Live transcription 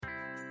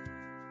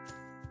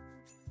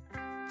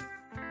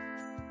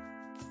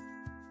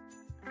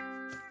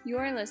You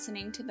are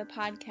listening to the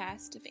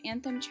podcast of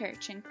Anthem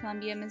Church in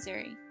Columbia,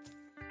 Missouri.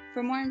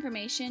 For more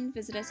information,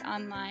 visit us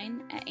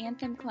online at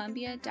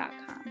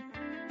anthemcolumbia.com.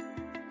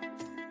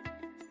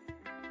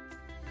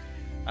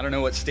 I don't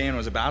know what Stan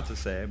was about to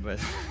say, but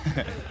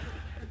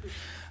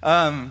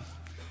all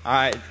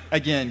right.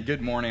 Again,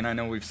 good morning. I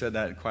know we've said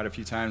that quite a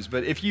few times,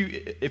 but if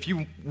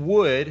you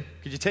would,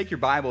 could you take your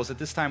Bibles? At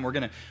this time, we're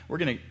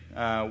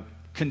gonna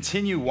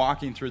continue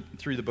walking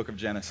through the book of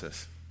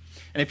Genesis.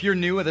 And if you're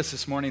new with us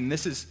this morning,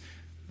 this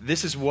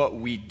is what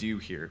we do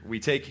here. We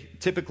take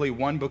typically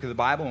one book of the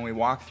Bible and we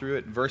walk through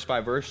it verse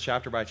by verse,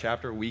 chapter by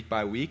chapter, week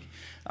by week.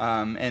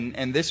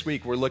 And this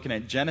week we're looking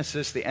at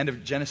Genesis, the end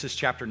of Genesis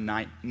chapter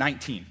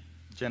 19.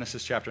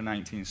 Genesis chapter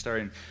 19,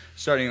 starting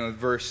with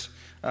verse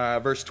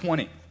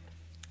 20.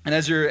 And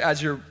as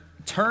you're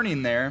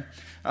turning there,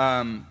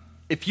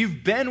 if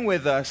you've been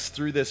with us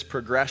through this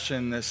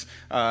progression,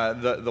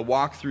 the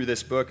walk through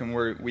this book, and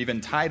we've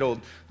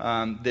entitled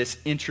this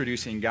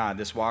Introducing God,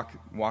 this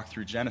walk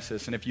through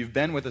Genesis, and if you've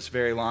been with us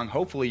very long,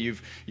 hopefully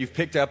you've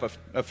picked up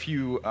a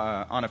few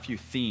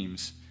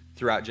themes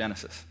throughout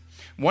Genesis.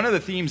 One of the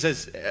themes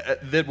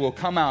that will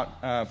come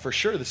out for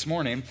sure this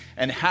morning,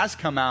 and has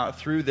come out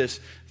through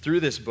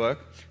this book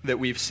that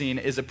we've seen,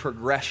 is a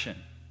progression.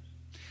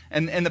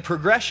 And the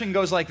progression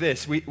goes like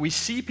this. We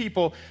see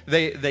people,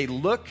 they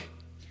look,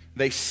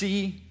 they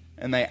see,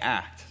 and they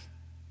act.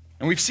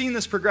 And we've seen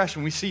this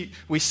progression.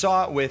 We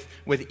saw it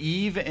with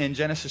Eve in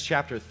Genesis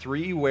chapter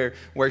 3,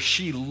 where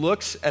she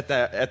looks at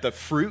the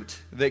fruit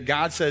that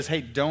God says,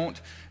 hey,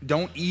 don't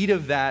eat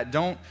of that.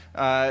 Don't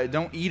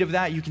eat of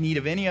that. You can eat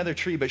of any other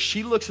tree. But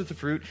she looks at the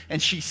fruit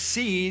and she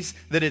sees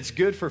that it's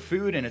good for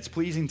food and it's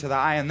pleasing to the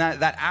eye. And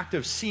that act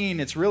of seeing,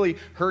 it's really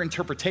her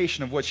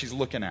interpretation of what she's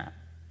looking at.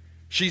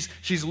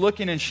 She's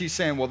looking and she's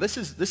saying, well, this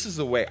is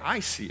the way I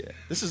see it.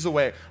 This is the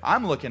way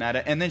I'm looking at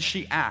it. And then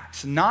she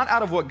acts, not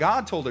out of what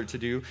God told her to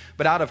do,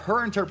 but out of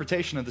her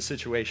interpretation of the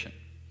situation.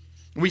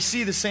 We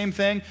see the same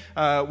thing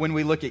when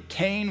we look at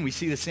Cain. We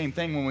see the same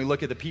thing when we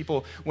look at the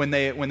people when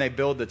they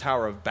build the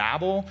Tower of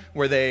Babel,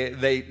 where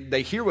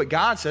they hear what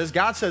God says.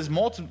 God says,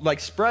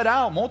 spread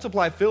out,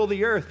 multiply, fill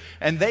the earth.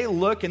 And they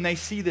look and they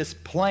see this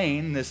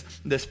plain, this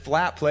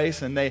flat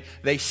place, and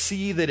they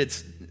see that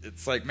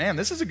it's like, man,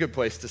 this is a good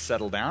place to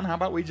settle down. How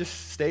about we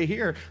just stay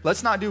here?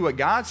 Let's not do what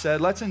God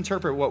said. Let's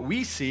interpret what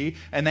we see.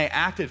 And they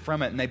acted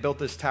from it, and they built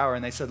this tower,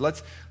 and they said,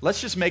 let's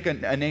just make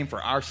a name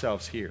for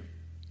ourselves here.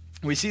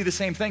 We see the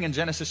same thing in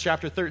Genesis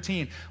chapter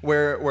 13,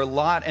 where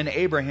Lot and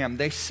Abraham,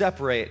 they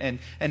separate, and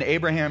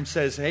Abraham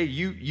says, hey,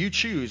 you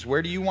choose.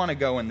 Where do you want to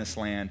go in this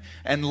land?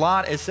 And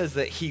Lot, it says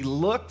that he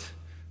looked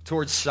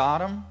towards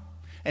Sodom,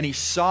 and he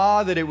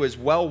saw that it was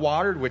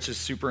well-watered, which is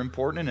super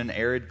important in an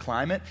arid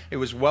climate. It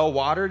was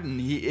well-watered, and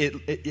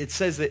it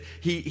says that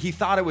he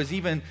thought it was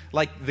even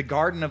like the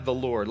garden of the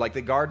Lord, like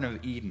the Garden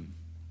of Eden.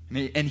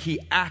 And he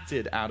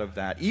acted out of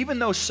that. Even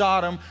though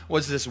Sodom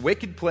was this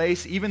wicked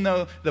place, even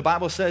though the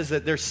Bible says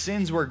that their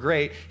sins were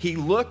great, he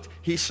looked,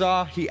 he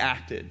saw, he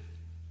acted.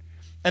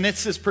 And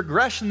it's this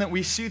progression that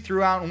we see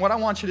throughout. And what I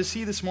want you to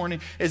see this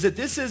morning is that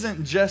this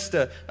isn't just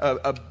a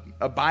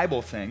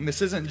Bible thing.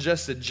 This isn't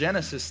just a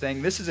Genesis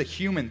thing. This is a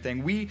human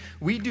thing.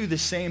 We do the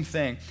same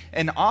thing.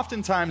 And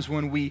oftentimes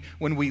when we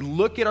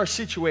look at our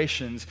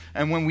situations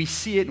and when we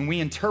see it and we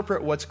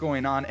interpret what's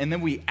going on and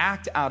then we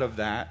act out of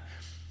that,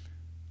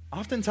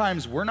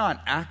 oftentimes we're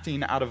not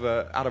acting out of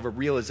a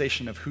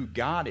realization of who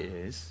God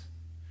is.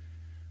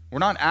 We're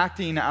not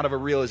acting out of a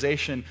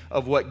realization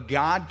of what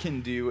God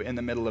can do in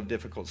the middle of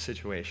difficult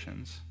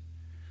situations.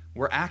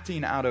 We're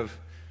acting out of,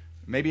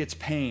 maybe it's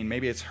pain,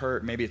 maybe it's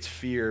hurt, maybe it's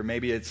fear,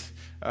 maybe it's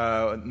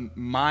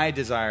my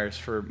desires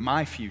for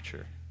my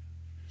future.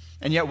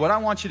 And yet what I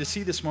want you to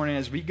see this morning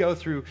as we go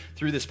through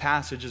this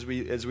passage, as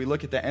we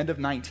look at the end of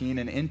 19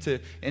 and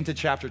into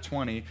chapter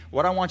 20,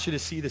 what I want you to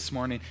see this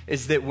morning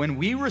is that when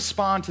we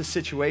respond to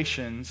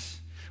situations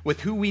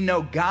with who we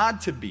know God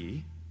to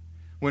be,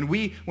 when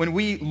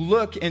we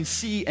look and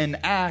see and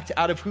act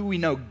out of who we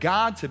know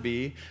God to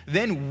be,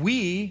 then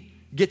we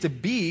get to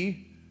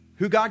be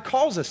who God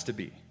calls us to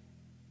be.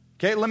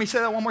 Okay, let me say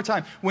that one more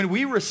time. When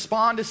we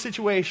respond to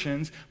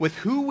situations with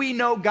who we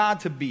know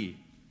God to be,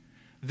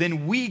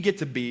 then we get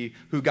to be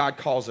who God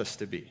calls us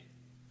to be.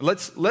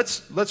 Let's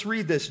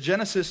read this.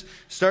 Genesis,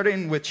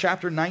 starting with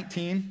chapter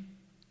 19.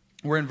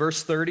 We're in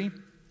verse 30.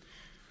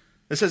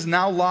 It says,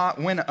 now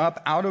Lot went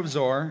up out of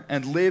Zoar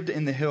and lived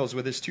in the hills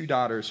with his two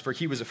daughters, for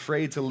he was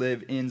afraid to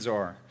live in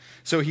Zoar.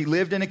 So he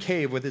lived in a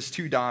cave with his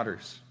two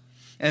daughters.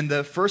 And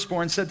the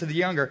firstborn said to the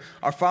younger,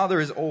 our father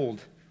is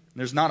old.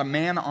 There's not a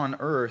man on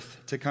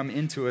earth to come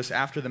into us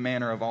after the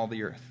manner of all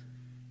the earth.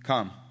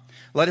 Come,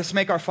 let us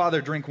make our father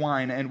drink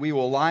wine, and we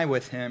will lie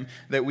with him,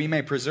 that we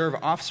may preserve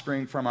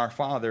offspring from our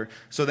father.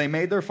 So they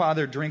made their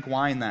father drink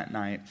wine that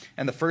night.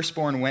 And the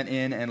firstborn went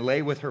in and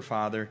lay with her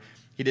father.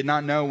 He did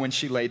not know when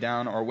she lay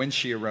down or when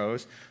she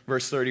arose.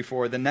 Verse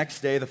 34, the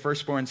next day the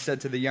firstborn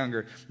said to the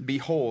younger,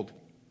 behold,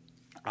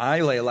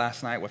 I lay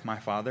last night with my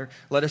father.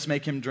 Let us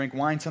make him drink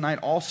wine tonight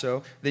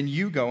also. Then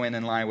you go in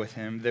and lie with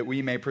him, that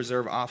we may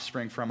preserve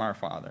offspring from our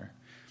father.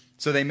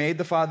 So they made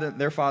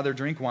their father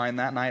drink wine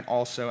that night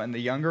also, and the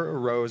younger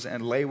arose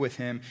and lay with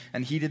him,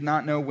 and he did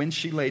not know when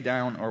she lay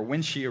down or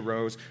when she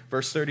arose.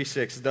 Verse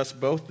 36, thus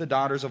both the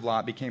daughters of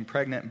Lot became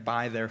pregnant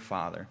by their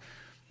father.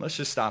 Let's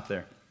just stop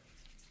there.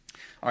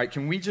 All right,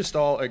 can we just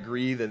all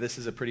agree that this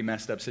is a pretty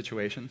messed up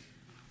situation?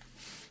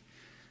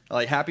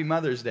 Like, happy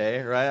Mother's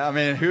Day, right? I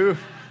mean, who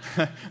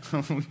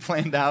we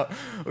planned out.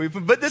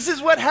 But this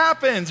is what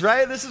happens,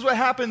 right? This is what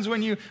happens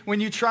when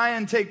you try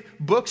and take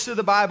books of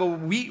the Bible.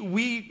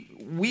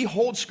 We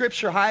hold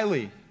Scripture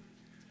highly.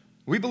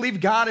 We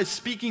believe God is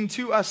speaking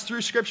to us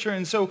through Scripture,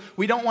 and so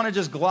we don't want to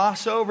just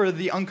gloss over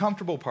the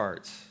uncomfortable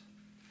parts.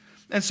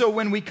 And so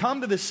when we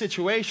come to this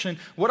situation,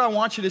 what I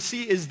want you to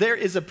see is there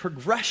is a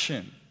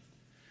progression.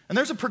 And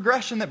there's a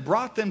progression that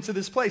brought them to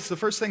this place. The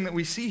first thing that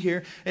we see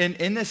here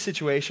in this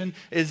situation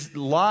is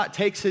Lot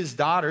takes his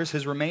daughters,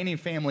 his remaining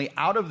family,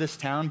 out of this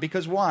town.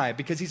 Because why?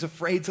 Because he's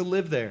afraid to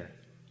live there.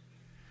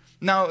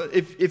 Now,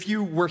 if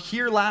you were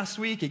here last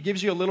week, it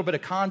gives you a little bit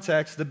of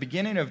context. The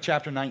beginning of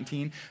chapter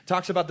 19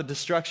 talks about the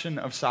destruction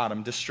of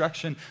Sodom,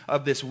 destruction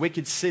of this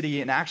wicked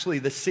city, and actually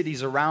the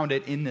cities around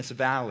it in this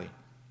valley.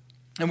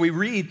 And we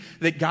read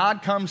that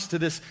God comes to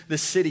this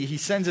city. He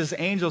sends his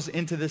angels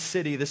into this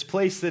city, this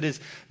place that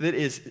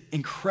is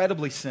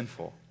incredibly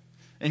sinful,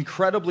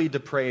 incredibly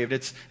depraved.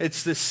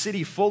 It's this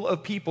city full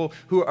of people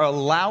who are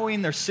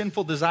allowing their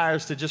sinful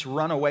desires to just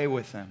run away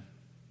with them.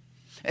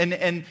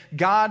 And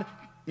God,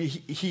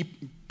 he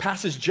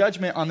passes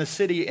judgment on the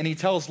city, and he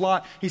tells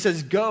Lot, he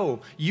says,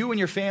 go, you and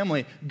your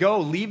family,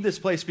 go, leave this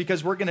place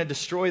because we're going to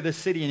destroy this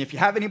city. And if you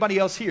have anybody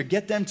else here,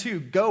 get them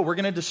too. Go, we're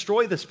going to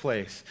destroy this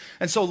place.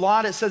 And so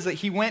Lot, it says that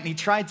he went and he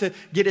tried to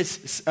get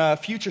his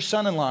future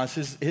son-in-laws,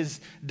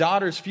 his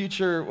daughter's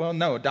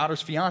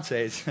daughter's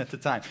fiancés at the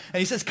time. And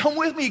he says, come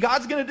with me,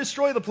 God's going to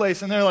destroy the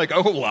place. And they're like,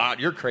 oh, Lot,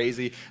 you're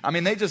crazy. I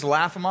mean, they just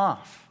laugh him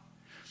off.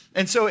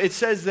 And so it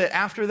says that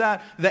after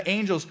that, the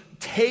angels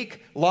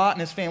take Lot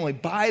and his family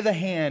by the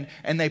hand,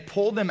 and they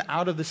pull them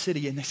out of the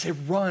city, and they say,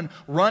 run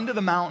to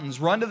the mountains,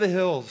 run to the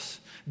hills,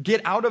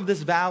 get out of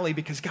this valley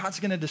because God's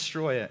going to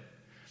destroy it.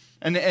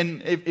 And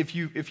if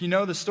you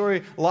know the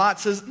story, Lot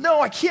says, no,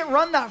 I can't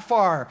run that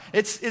far.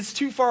 It's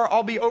too far.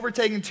 I'll be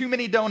overtaking too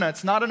many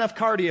donuts, not enough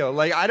cardio.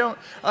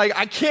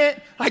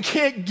 I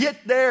can't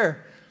get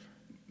there.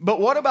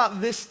 But what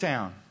about this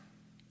town?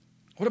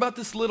 What about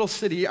this little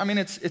city? I mean,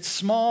 it's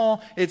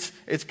small, it's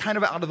kind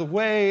of out of the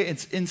way,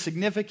 it's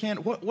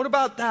insignificant. What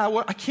about that?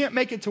 I can't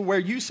make it to where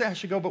you say I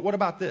should go, but what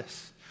about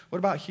this? What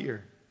about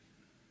here?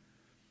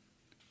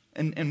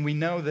 And we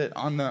know that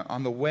on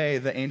the way,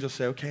 the angels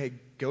say, okay,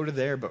 go to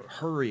there, but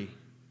hurry.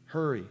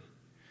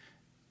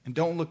 And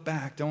don't look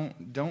back.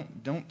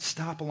 Don't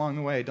stop along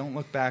the way. Don't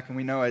look back. And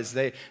we know as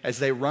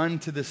they run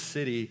to the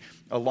city,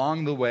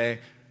 along the way,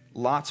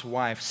 Lot's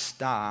wife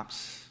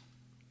stops.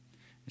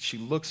 She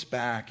looks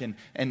back, and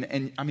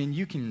I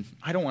mean,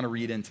 I don't want to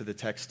read into the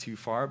text too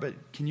far,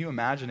 but can you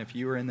imagine if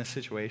you were in this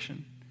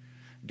situation?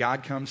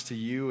 God comes to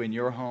you in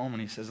your home,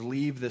 and he says,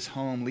 leave this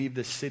home, leave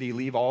this city,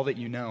 leave all that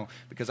you know,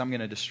 because I'm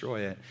going to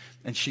destroy it.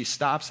 And she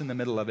stops in the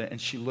middle of it,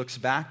 and she looks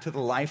back to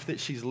the life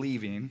that she's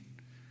leaving.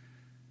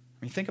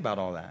 I mean, think about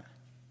all that.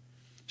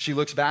 She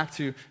looks back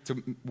to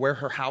where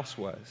her house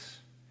was.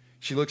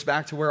 She looks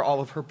back to where all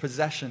of her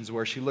possessions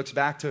were. She looks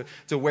back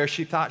to where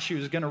she thought she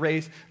was going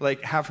to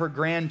have her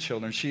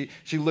grandchildren. She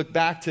looked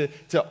back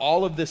to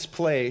all of this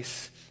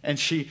place, and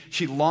she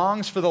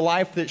longs for the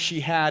life that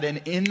she had,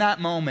 and in that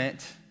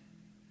moment,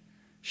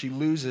 she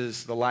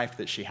loses the life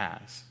that she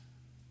has.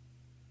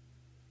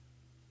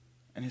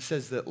 And it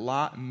says that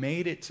Lot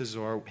made it to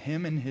Zoar,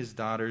 him and his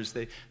daughters,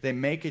 they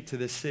make it to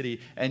the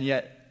city, and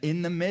yet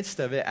in the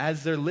midst of it,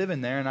 as they're living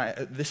there,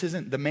 and this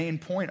isn't the main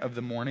point of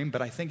the morning, but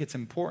I think it's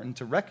important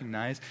to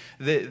recognize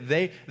that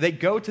they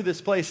go to this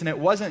place, and it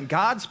wasn't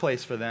God's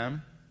place for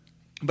them,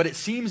 but it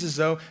seems as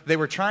though they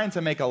were trying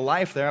to make a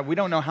life there. We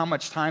don't know how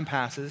much time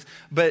passes,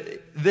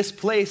 but this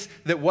place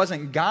that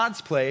wasn't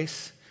God's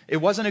place, it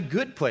wasn't a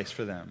good place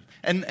for them.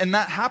 And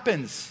that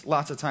happens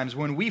lots of times.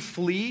 When we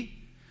flee,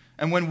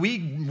 and when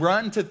we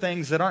run to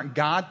things that aren't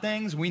God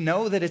things, we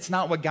know that it's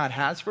not what God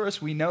has for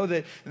us. We know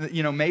that,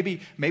 maybe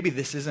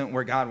this isn't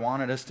where God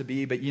wanted us to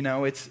be, but,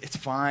 it's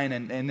fine,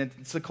 and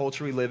it's the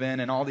culture we live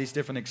in and all these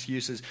different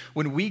excuses.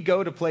 When we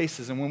go to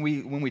places and when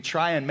we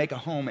try and make a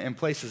home in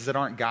places that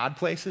aren't God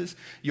places,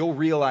 you'll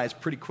realize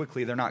pretty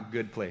quickly they're not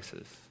good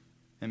places.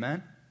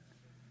 Amen?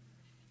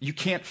 You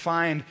can't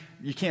find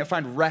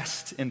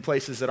rest in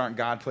places that aren't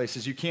God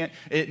places.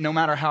 No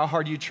matter how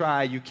hard you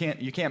try, you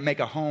can't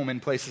make a home in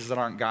places that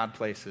aren't God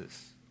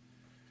places.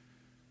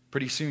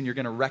 Pretty soon you're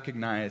going to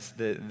recognize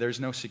that there's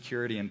no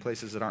security in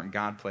places that aren't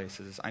God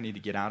places. I need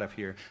to get out of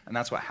here. And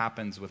that's what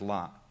happens with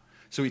Lot.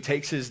 So he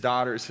takes his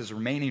daughters, his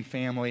remaining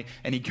family,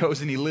 and he goes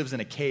and he lives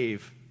in a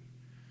cave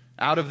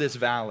out of this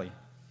valley.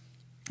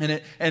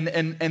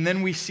 And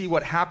then we see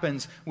what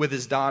happens with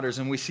his daughters,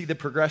 and we see the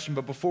progression.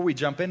 But before we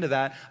jump into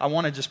that, I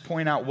want to just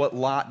point out what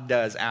Lot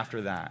does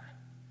after that,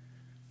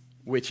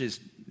 which is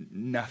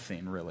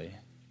nothing really.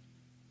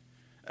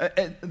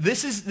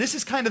 This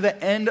is kind of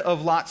the end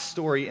of Lot's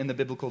story in the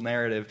biblical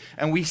narrative.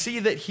 And we see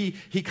that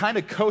he kind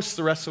of coasts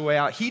the rest of the way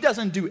out. He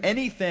doesn't do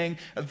anything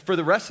for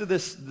the rest of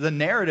the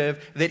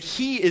narrative that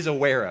he is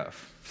aware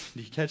of.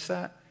 Do you catch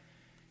that?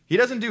 He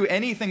doesn't do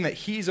anything that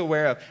he's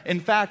aware of. In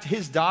fact,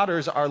 his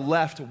daughters are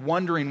left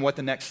wondering what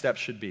the next step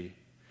should be.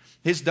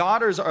 His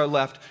daughters are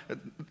left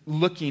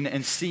looking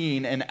and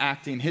seeing and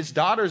acting. His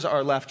daughters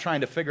are left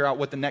trying to figure out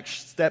what the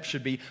next step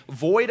should be,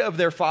 void of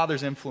their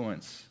father's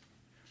influence.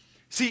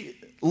 See,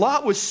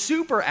 Lot was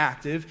super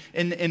active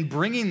in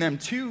bringing them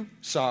to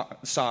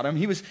Sodom.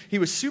 He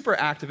was super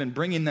active in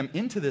bringing them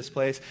into this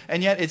place.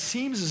 And yet it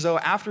seems as though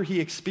after he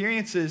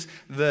experiences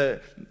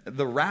the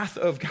wrath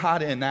of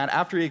God in that,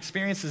 after he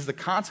experiences the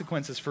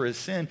consequences for his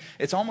sin,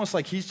 it's almost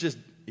like he's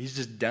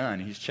just done.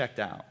 He's checked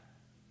out.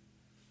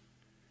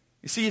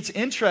 You see, it's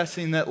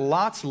interesting that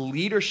Lot's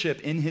leadership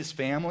in his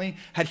family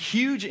had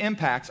huge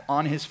impacts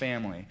on his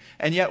family.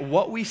 And yet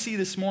what we see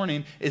this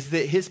morning is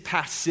that his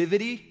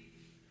passivity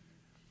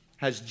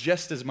has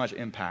just as much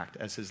impact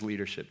as his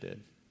leadership did.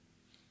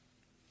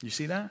 You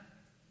see that?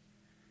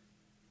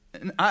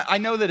 And I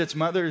know that it's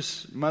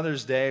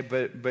Mother's Day,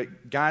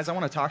 but guys, I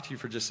want to talk to you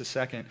for just a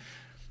second.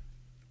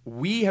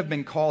 We have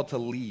been called to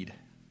lead.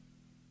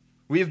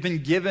 We have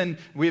been given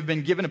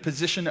a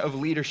position of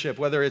leadership,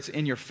 whether it's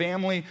in your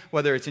family,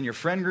 whether it's in your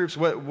friend groups,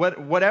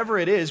 whatever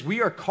it is.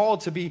 We are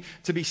called to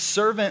be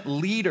servant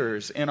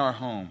leaders in our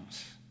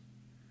homes.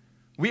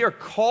 We are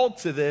called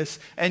to this,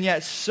 and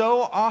yet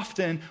so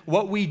often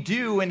what we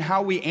do and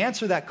how we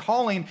answer that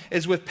calling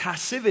is with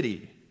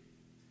passivity.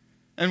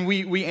 And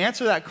we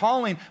answer that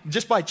calling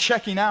just by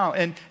checking out.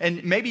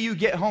 And maybe you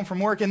get home from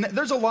work, and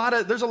there's a lot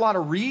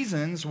of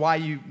reasons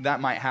why that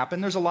might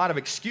happen. There's a lot of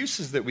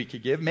excuses that we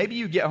could give. Maybe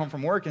you get home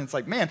from work, and it's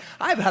like, man,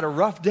 I've had a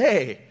rough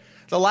day.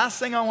 The last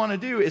thing I want to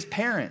do is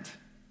parent.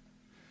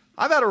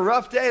 I've had a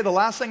rough day. The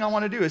last thing I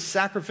want to do is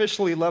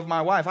sacrificially love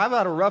my wife. I've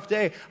had a rough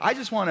day. I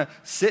just want to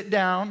sit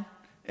down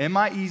in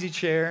my easy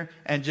chair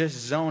and just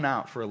zone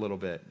out for a little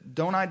bit.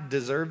 Don't I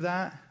deserve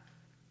that?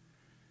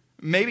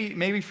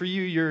 Maybe for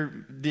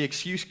you, the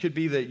excuse could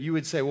be that you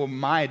would say, well,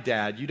 my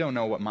dad, you don't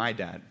know what my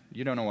dad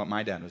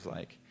was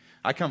like.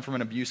 I come from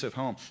an abusive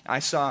home. I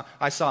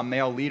saw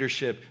male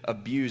leadership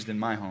abused in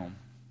my home.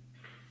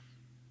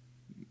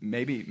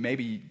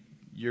 Maybe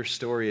your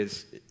story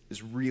is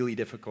really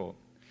difficult.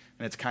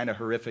 And it's kind of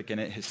horrific, and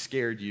it has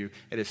scared you.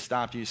 It has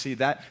stopped you. See,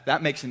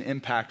 that makes an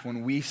impact.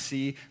 When we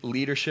see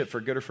leadership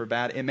for good or for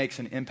bad, it makes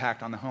an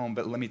impact on the home.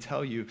 But let me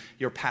tell you,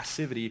 your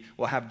passivity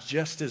will have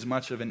just as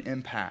much of an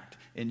impact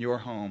in your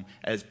home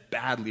as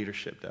bad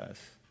leadership does.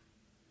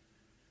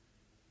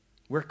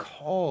 We're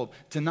called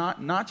to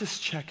not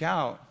just check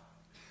out,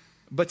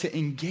 but to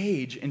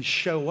engage and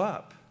show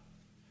up.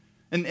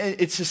 And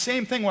it's the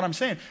same thing what I'm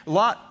saying.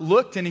 Lot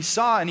looked and he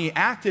saw and he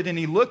acted and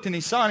he looked and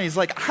he saw and he's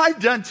like, I've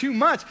done too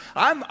much.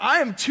 I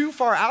am too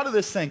far out of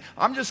this thing.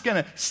 I'm just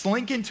going to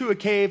slink into a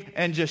cave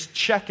and just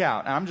check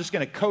out. And I'm just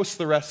going to coast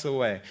the rest of the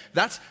way.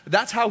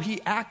 That's how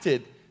he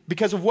acted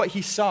because of what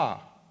he saw.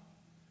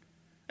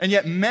 And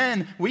yet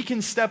men, we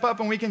can step up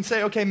and we can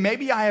say, okay,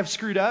 maybe I have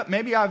screwed up.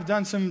 Maybe I've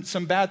done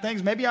some bad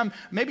things. Maybe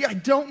I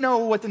don't know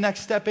what the next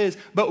step is,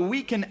 but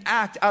we can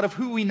act out of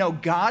who we know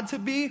God to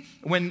be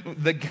when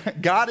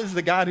God is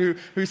the God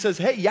who says,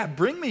 hey, yeah,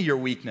 bring me your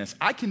weakness.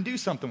 I can do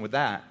something with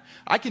that.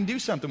 I can do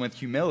something with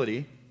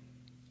humility.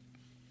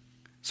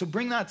 So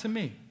bring that to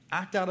me.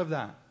 Act out of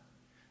that.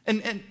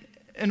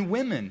 And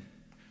women,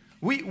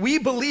 we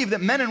believe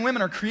that men and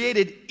women are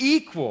created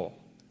equal.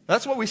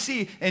 That's what we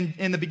see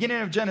in the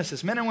beginning of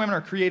Genesis. Men and women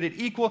are created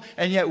equal,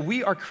 and yet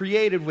we are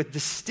created with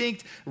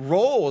distinct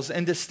roles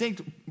and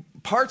distinct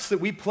parts that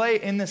we play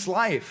in this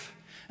life.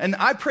 And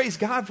I praise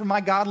God for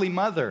my godly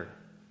mother.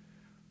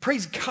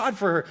 Praise God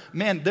for her.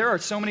 Man, there are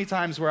so many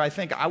times where I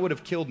think I would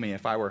have killed me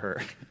if I were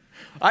her.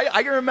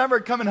 I can remember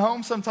coming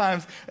home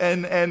sometimes,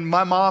 and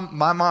my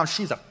mom,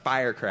 she's a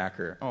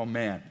firecracker. Oh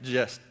man,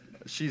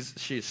 she's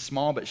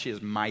small, but she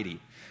is mighty.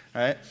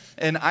 Right?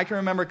 And I can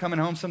remember coming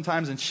home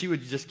sometimes and she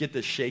would just get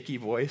this shaky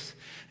voice.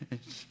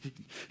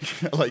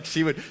 Like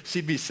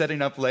she'd be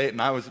setting up late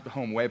and I was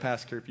home way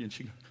past curfew and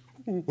she'd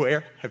go,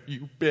 where have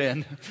you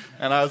been?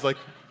 And I was like,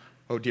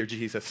 oh dear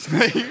Jesus.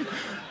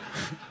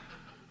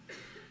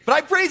 But I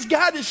praise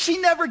God that she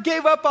never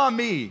gave up on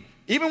me,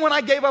 even when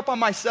I gave up on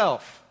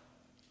myself.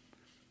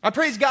 I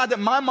praise God that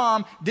my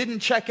mom didn't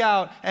check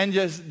out and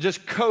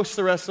just coast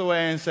the rest of the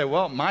way and say,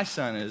 well, my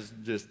son is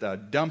just a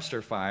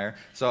dumpster fire,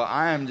 so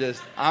I'm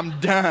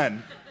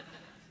done.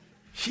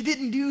 She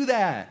didn't do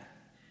that.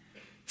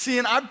 See,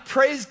 and I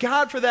praise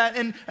God for that.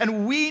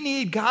 And we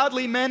need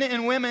godly men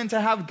and women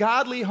to have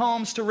godly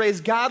homes, to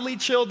raise godly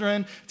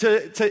children,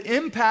 to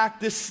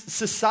impact this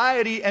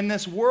society and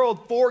this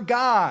world for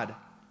God.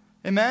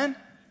 Amen?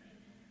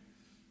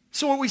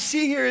 So what we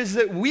see here is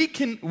that we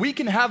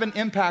can have an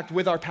impact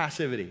with our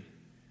passivity.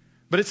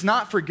 But it's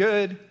not for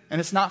good and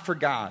it's not for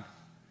God.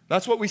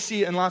 That's what we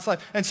see in Lot's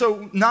life. And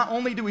so not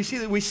only do we see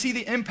that, we see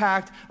the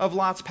impact of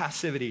Lot's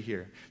passivity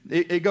here.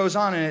 It goes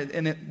on,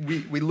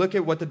 we look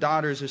at what the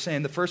daughters are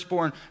saying. The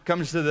firstborn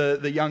comes to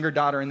the younger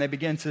daughter, and they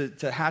begin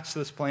to hatch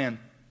this plan.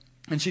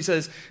 And she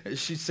says,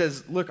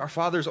 look, our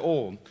father's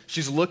old.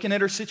 She's looking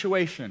at her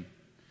situation.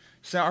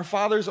 So our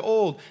father's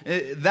old.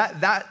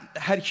 That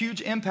had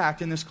huge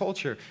impact in this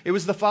culture. It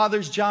was the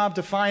father's job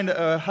to find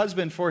a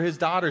husband for his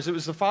daughters. It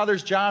was the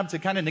father's job to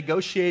kind of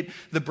negotiate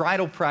the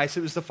bridal price.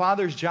 It was the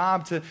father's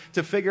job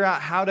to figure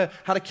out how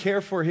to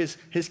care for his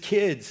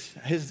kids,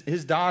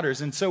 his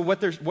daughters. And so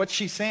what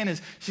she's saying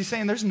is,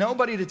 there's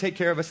nobody to take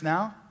care of us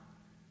now.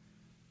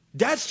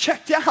 Dad's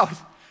checked out.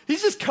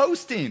 He's just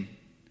coasting.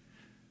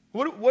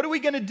 What are we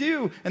going to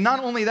do? And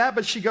not only that,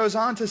 but she goes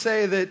on to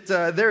say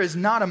that there is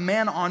not a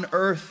man on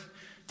earth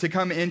to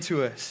come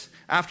into us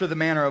after the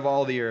manner of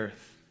all the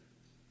earth.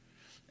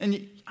 And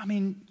you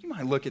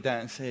might look at that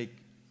and say,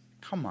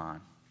 come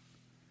on,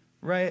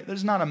 right?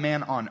 There's not a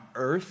man on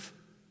earth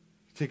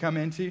to come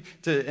into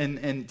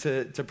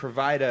to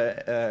provide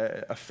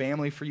a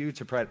family for you,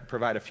 to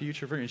provide a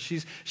future for you.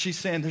 She's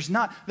saying there's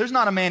not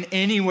a man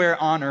anywhere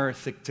on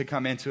earth to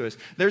come into us.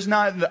 There's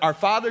not. Our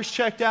father's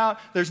checked out.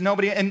 There's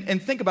nobody.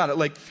 And think about it.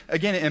 Like,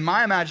 again, in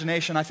my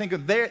imagination, I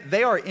think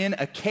they are in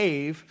a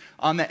cave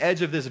on the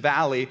edge of this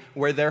valley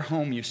where their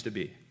home used to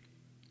be.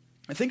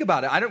 And think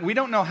about it. We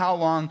don't know how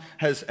long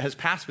has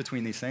passed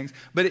between these things,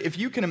 but if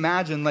you can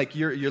imagine, like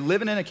you're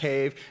living in a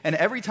cave, and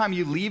every time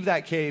you leave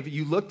that cave,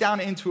 you look down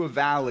into a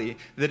valley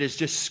that is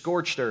just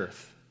scorched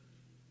earth.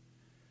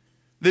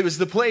 It was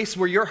the place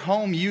where your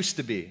home used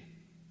to be.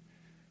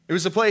 It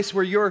was the place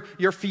where your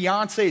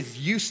fiancés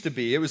used to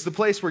be. It was the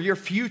place where your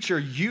future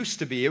used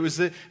to be. It was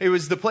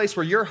the place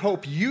where your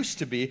hope used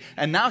to be.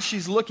 And now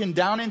she's looking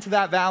down into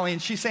that valley,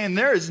 and she's saying,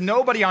 there is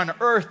nobody on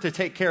earth to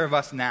take care of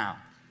us now.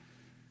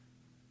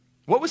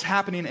 What was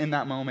happening in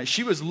that moment?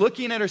 She was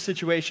looking at her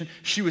situation,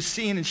 she was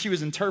seeing and she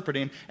was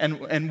interpreting,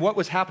 and what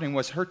was happening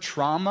was her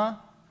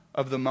trauma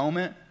of the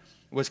moment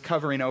was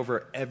covering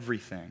over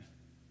everything.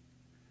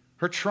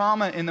 Her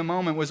trauma in the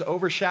moment was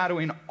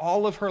overshadowing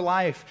all of her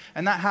life,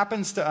 and that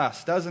happens to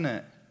us, doesn't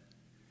it?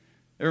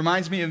 It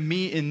reminds me of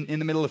me in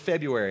the middle of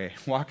February,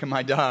 walking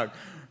my dog.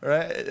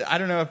 Right? I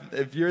don't know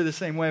if you're the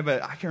same way,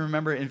 but I can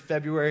remember in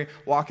February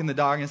walking the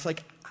dog, and it's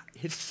like,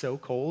 it's so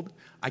cold,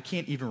 I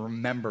can't even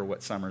remember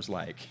what summer's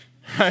like.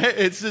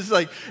 It's just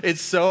like,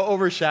 it's so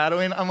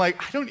overshadowing. I'm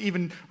like, I don't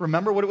even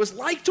remember what it was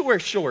like to wear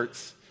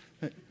shorts.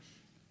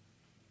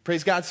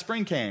 Praise God,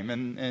 spring came,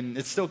 and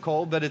it's still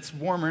cold, but it's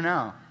warmer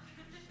now.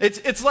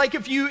 It's like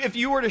if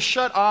you were to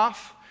shut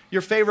off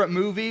your favorite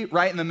movie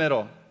right in the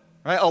middle.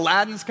 Right?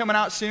 Aladdin's coming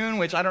out soon,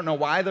 which I don't know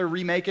why they're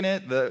remaking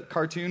it. The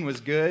cartoon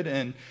was good,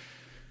 and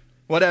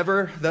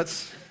whatever,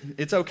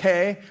 it's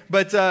okay.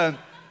 But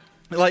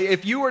like,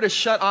 if you were to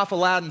shut off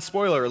Aladdin,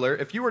 spoiler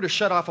alert, if you were to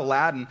shut off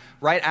Aladdin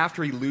right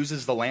after he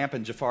loses the lamp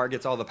and Jafar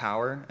gets all the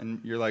power, and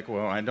you're like,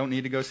 well, I don't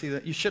need to go see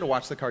that, you should have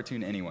watched the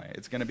cartoon anyway.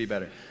 It's going to be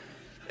better.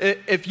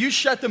 If you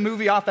shut the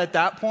movie off at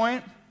that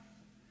point,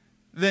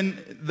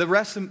 then the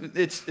rest of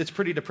it's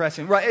pretty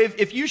depressing. Right?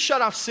 If you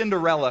shut off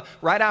Cinderella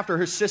right after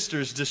her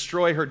sisters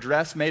destroy her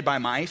dress made by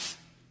mice,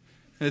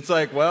 it's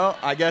like, well,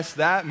 I guess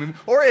that movie.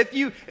 Or if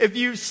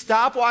you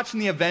stop watching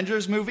the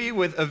Avengers movie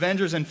with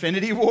Avengers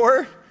Infinity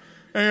War,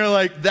 and you're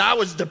like, that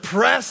was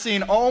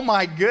depressing. Oh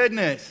my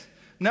goodness.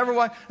 Never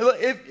watch.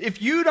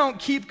 If you don't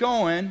keep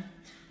going,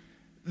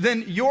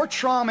 then your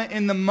trauma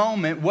in the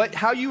moment,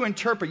 how you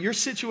interpret your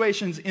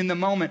situations in the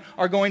moment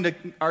they're going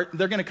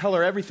to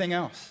color everything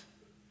else.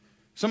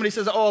 Somebody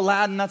says, oh,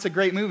 Aladdin, that's a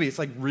great movie. It's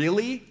like,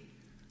 really?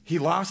 He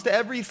lost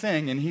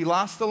everything, and he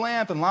lost the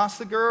lamp and lost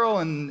the girl,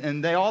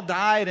 and they all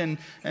died,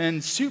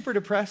 and super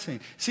depressing.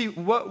 See,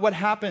 what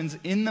happens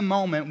in the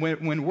moment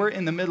when we're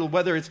in the middle,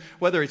 whether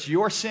it's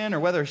your sin or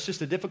whether it's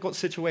just a difficult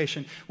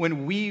situation,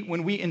 when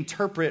we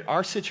interpret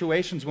our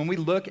situations, when we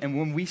look and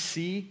when we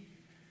see,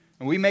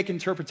 and we make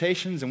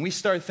interpretations, and we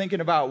start thinking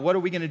about what are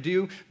we going to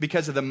do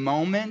because of the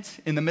moment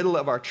in the middle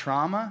of our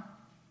trauma,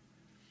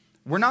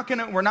 we're not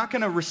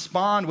gonna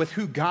respond with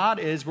who God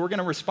is. We're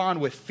gonna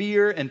respond with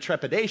fear and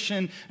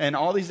trepidation and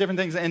all these different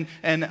things.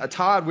 And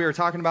Todd, we were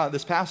talking about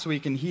this past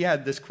week, and he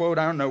had this quote.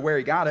 I don't know where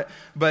he got it,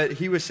 but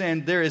he was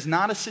saying there is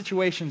not a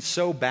situation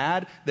so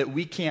bad that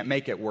we can't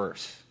make it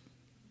worse.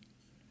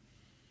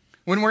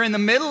 When we're in the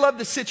middle of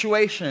the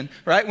situation,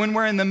 right? When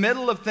we're in the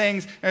middle of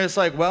things, and it's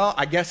like, well,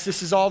 I guess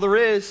this is all there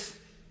is.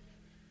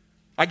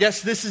 I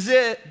guess this is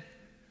it.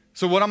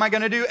 So what am I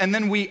going to do? And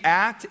then we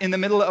act in the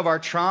middle of our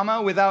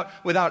trauma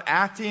without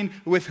acting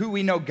with who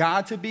we know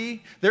God to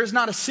be. There's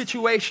not a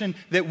situation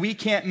that we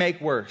can't make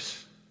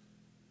worse.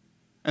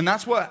 And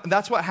that's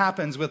what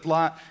happens with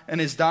Lot and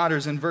his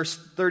daughters. In verse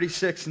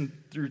 36 and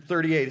through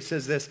 38, it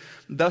says this: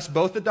 thus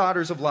both the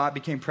daughters of Lot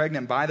became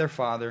pregnant by their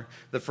father.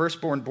 The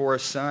firstborn bore a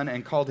son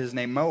and called his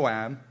name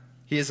Moab.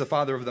 He is the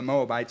father of the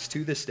Moabites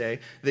to this day.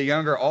 The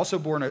younger also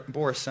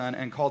bore a son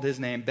and called his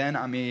name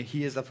Ben-Ami.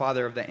 He is the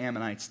father of the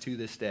Ammonites to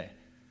this day.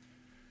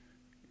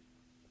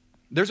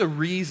 There's a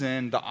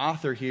reason the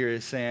author here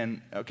is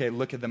saying, okay,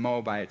 look at the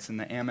Moabites and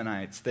the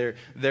Ammonites.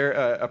 They're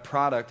a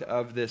product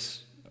of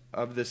this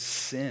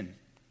sin.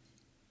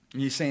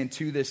 And he's saying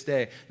to this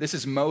day, this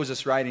is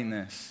Moses writing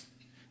this.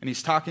 And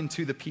he's talking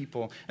to the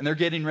people, and they're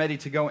getting ready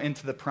to go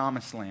into the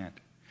promised land.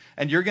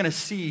 And you're going to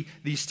see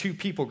these two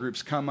people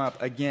groups come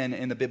up again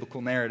in the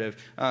biblical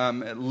narrative.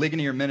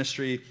 Ligonier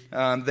Ministry,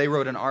 they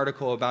wrote an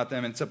article about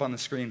them, and it's up on the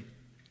screen.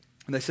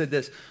 And they said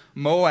this: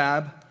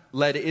 Moab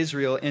led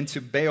Israel into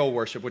Baal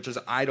worship, which is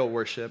idol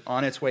worship,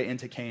 on its way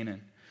into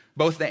Canaan.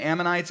 Both the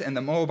Ammonites and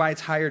the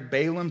Moabites hired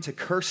Balaam to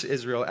curse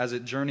Israel as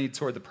it journeyed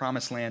toward the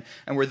promised land,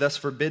 and were thus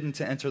forbidden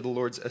to enter the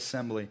Lord's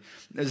assembly.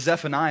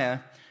 Zephaniah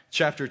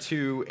chapter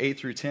 2, 8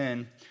 through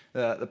 10,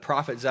 the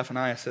prophet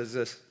Zephaniah says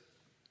this: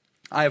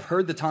 I have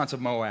heard the taunts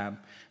of Moab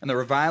and the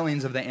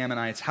revilings of the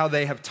Ammonites, how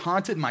they have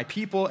taunted my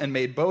people and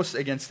made boasts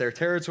against their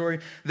territory.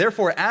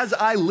 Therefore, as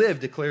I live,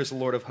 declares the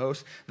Lord of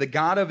hosts, the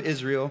God of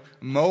Israel,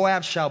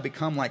 Moab shall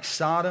become like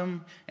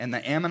Sodom, and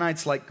the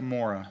Ammonites like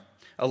Gomorrah,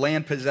 a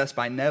land possessed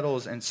by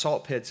nettles and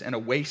salt pits, and a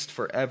waste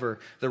forever.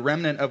 The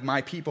remnant of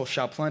my people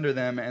shall plunder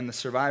them, and the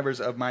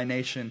survivors of my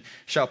nation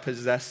shall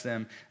possess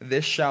them.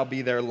 This shall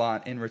be their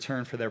lot in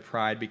return for their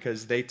pride,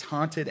 because they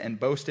taunted and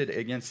boasted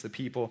against the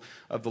people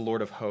of the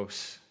Lord of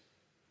hosts.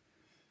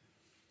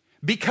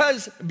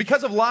 Because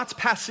of Lot's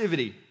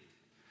passivity,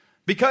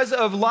 because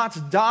of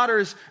Lot's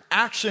daughter's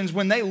actions,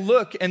 when they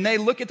look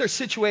at their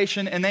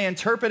situation and they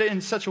interpret it in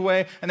such a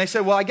way, and they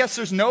say, well, I guess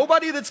there's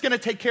nobody that's going to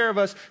take care of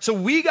us, so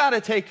we got to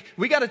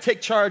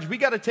take charge, we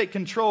got to take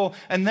control.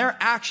 And their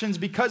actions,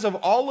 because of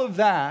all of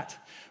that,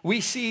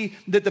 we see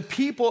that the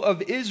people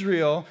of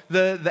Israel,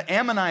 the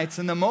Ammonites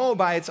and the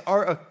Moabites,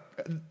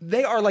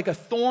 they are like a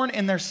thorn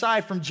in their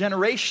side from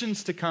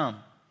generations to come.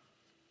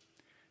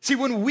 See,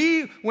 when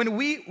we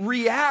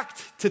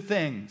react to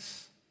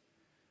things,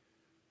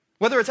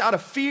 whether it's out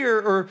of fear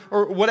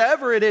or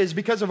whatever it is,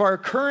 because of our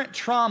current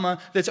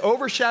trauma that's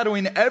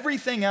overshadowing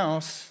everything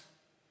else,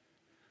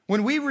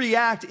 when we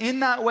react in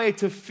that way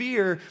to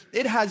fear,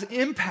 it has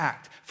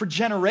impact for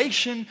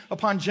generation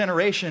upon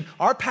generation.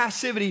 Our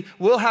passivity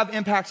will have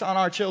impacts on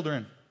our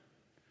children.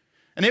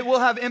 And it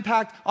will have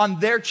impact on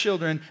their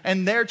children,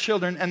 and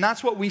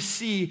that's what we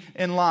see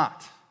in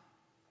Lot.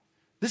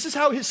 This is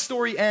how his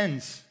story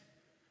ends.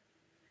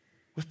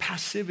 With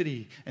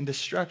passivity and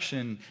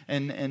destruction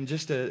and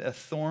just a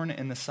thorn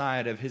in the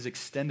side of his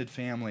extended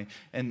family.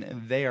 And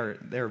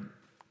they're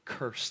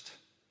cursed.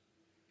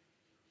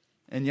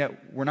 And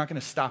yet, we're not going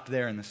to stop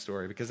there in the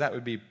story, because that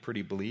would be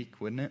pretty bleak,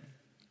 wouldn't it?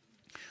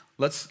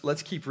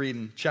 Let's keep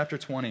reading. Chapter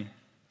 20.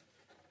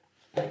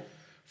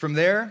 From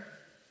there,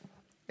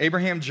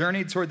 Abraham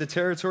journeyed toward the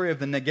territory of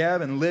the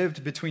Negeb and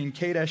lived between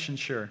Kadesh and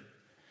Shur.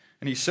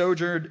 And he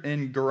sojourned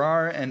in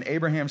Gerar, and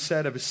Abraham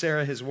said of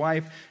Sarah his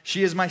wife,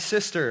 she is my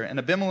sister. And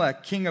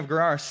Abimelech, king of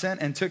Gerar,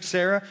 sent and took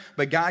Sarah.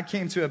 But God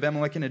came to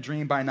Abimelech in a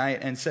dream by night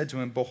and said to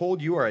him,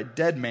 behold, you are a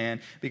dead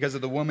man because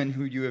of the woman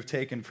who you have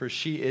taken, for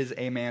she is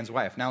a man's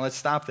wife. Now let's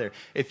stop there.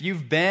 If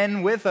you've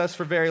been with us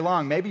for very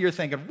long, maybe you're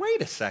thinking,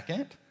 wait a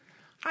second.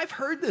 I've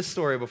heard this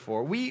story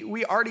before.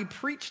 We already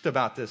preached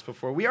about this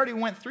before. We already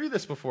went through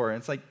this before. And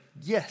it's like,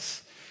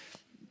 yes,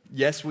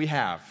 we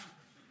have.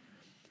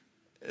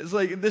 It's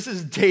like, this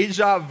is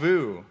deja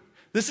vu.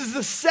 This is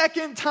the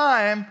second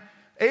time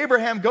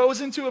Abraham goes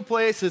into a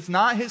place that's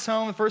not his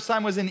home. The first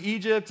time was in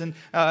Egypt, and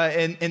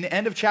in the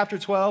end of chapter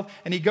 12.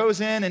 And he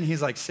goes in and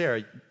he's like,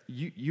 Sarah,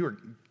 you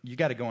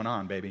got it going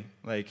on, baby.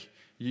 Like,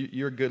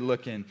 you're good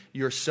looking.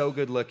 You're so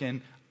good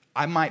looking.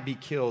 I might be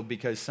killed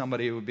because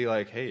somebody would be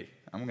like, hey,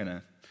 I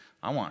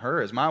want her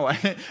as my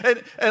wife.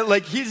 and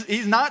like,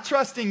 he's not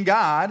trusting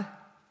God.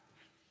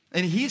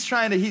 And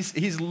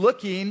he's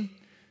looking.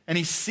 And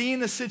he's seeing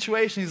the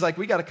situation. He's like,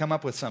 we got to come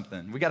up with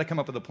something. We got to come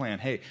up with a plan.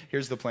 Hey,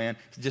 here's the plan.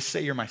 Just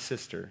say you're my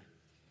sister.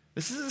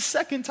 This is the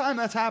second time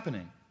that's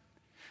happening.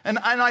 And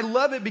I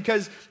love it,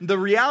 because the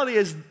reality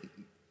is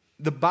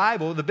the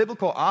Bible, the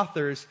biblical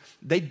authors,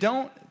 they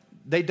don't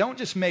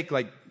just make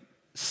like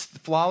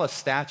flawless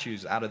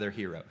statues out of their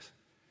heroes.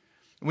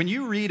 When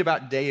you read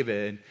about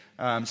David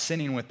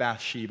sinning with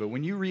Bathsheba,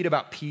 when you read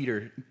about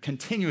Peter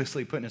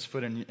continuously putting his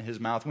foot in his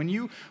mouth, when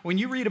you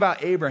read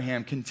about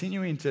Abraham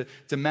continuing to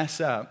mess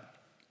up,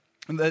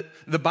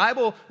 the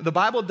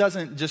Bible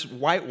doesn't just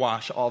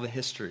whitewash all the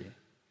history.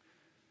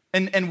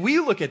 And we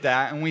look at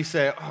that and we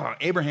say, oh,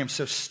 Abraham's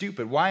so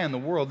stupid. Why in the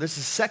world? This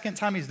is the second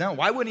time he's done it.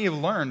 Why wouldn't he have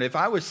learned? If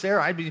I was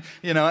Sarah, I'd be,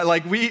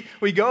 like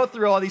we go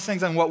through all these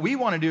things, and what we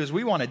want to do is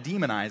we want to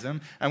demonize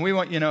him. And we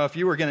want, if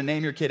you were going to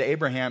name your kid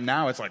Abraham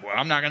now, it's like, well,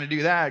 I'm not going to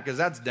do that because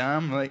that's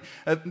dumb.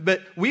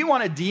 But we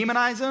want to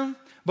demonize him.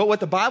 But what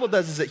the Bible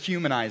does is it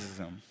humanizes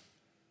him.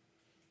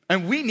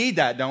 And we need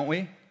that, don't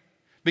we?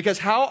 Because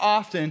how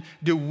often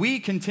do we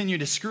continue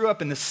to screw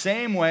up in the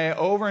same way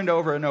over and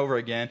over and over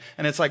again?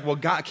 And it's like, well,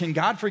 God, can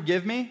God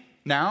forgive me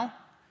now?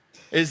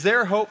 Is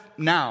there hope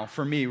now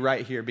for me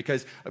right here?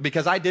 Because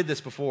I did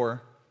this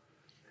before.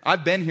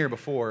 I've been here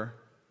before.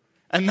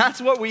 And that's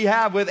what we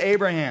have with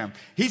Abraham.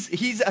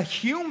 He's a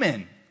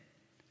human.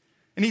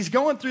 And he's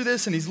going through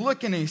this, and he's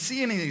looking, and he's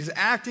seeing, and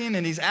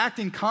he's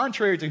acting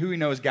contrary to who he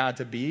knows God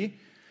to be.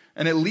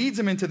 And it leads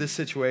him into this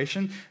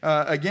situation.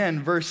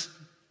 Again, verse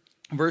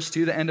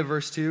 2, the end of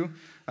verse 2,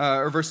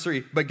 or verse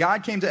 3. But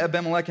God came to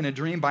Abimelech in a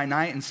dream by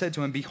night and said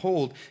to him,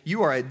 behold,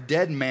 you are a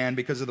dead man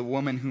because of the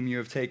woman whom you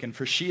have taken,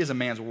 for she is a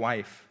man's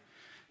wife.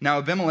 Now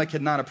Abimelech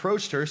had not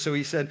approached her, so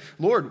he said,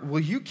 Lord,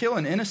 will you kill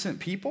an innocent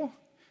people?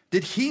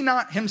 Did he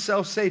not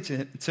himself say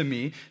to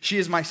me, she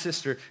is my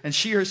sister, and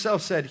she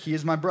herself said, he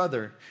is my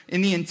brother?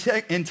 In the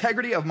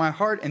integrity of my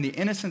heart and the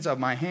innocence of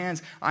my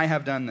hands, I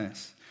have done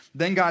this.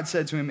 Then God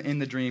said to him in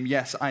the dream,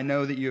 yes, I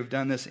know that you have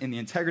done this in the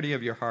integrity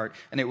of your heart,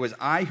 and it was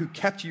I who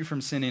kept you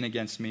from sinning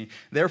against me.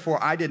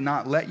 Therefore, I did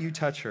not let you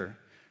touch her.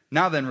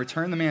 Now then,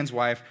 return the man's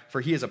wife,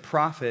 for he is a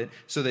prophet,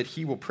 so that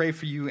he will pray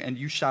for you, and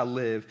you shall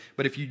live.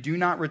 But if you do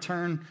not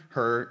return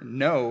her,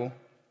 know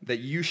that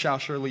you shall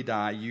surely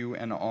die, you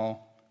and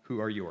all who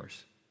are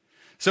yours.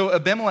 So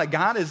Abimelech,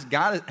 God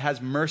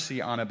has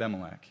mercy on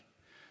Abimelech.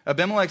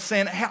 Abimelech's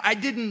saying, hey, I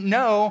didn't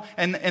know,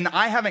 and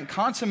I haven't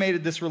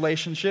consummated this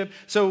relationship,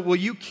 so will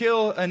you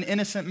kill an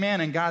innocent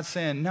man? And God's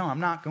saying, no,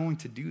 I'm not going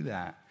to do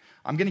that.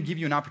 I'm going to give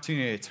you an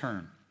opportunity to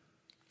turn.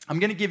 I'm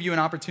going to give you an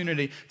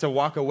opportunity to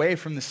walk away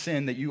from the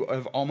sin that you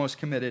have almost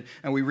committed.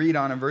 And we read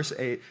on in verse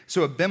 8,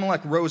 so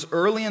Abimelech rose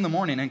early in the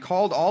morning and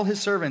called all his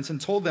servants and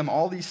told them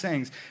all these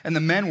things. And the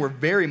men were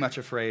very much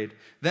afraid.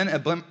 Then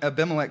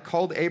Abimelech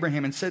called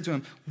Abraham and said to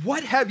him,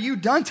 what have you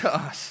done to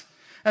us?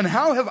 And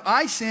how have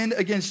I sinned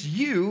against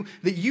you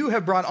that you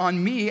have brought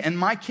on me and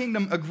my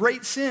kingdom a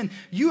great sin?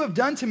 You have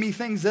done to me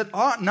things that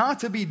ought not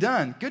to be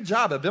done. Good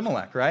job,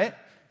 Abimelech, right?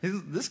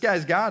 This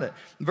guy's got it.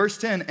 Verse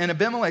 10, and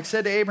Abimelech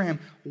said to Abraham,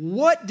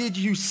 what did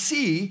you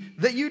see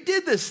that you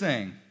did this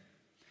thing?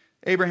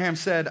 Abraham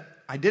said,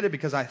 I did it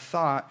because I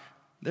thought,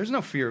 there's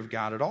no fear of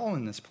God at all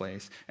in this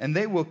place, and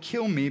they will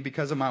kill me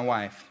because of my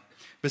wife.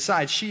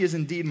 Besides, she is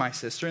indeed my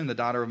sister and the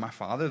daughter of my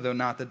father, though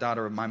not the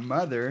daughter of my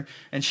mother,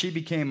 and she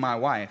became my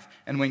wife.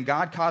 And when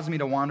God caused me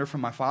to wander from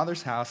my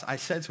father's house, I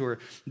said to her,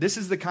 this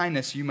is the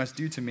kindness you must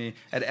do to me.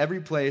 At every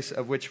place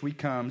of which we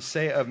come,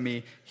 say of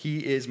me,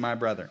 he is my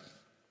brother.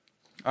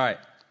 All right.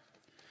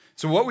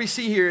 So what we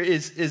see here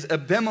is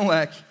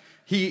Abimelech,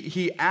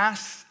 he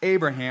asks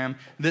Abraham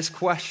this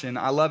question.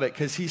 I love it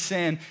because he's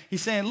saying,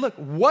 look,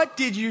 what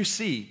did you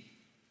see?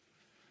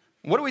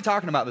 What are we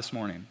talking about this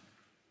morning?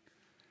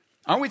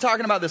 Aren't we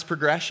talking about this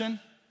progression?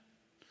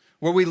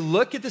 Where we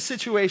look at the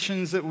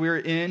situations that we're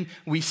in,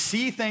 we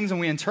see things and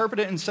we interpret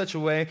it in such a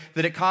way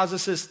that it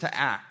causes us to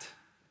act.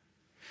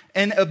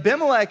 And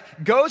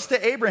Abimelech goes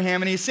to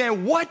Abraham and he's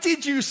saying, what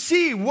did you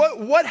see?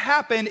 What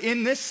happened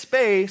in this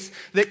space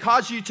that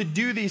caused you to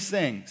do these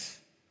things?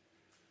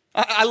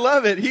 I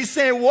love it. He's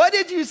saying, what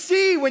did you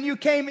see when you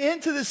came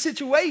into the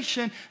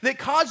situation that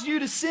caused you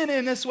to sin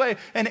in this way?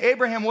 And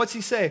Abraham, what's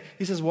he say?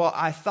 He says, well,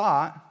 I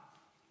thought,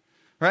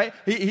 right?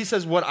 He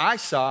says, what I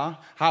saw,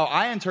 how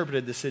I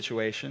interpreted the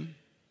situation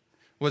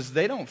was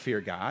they don't fear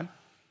God.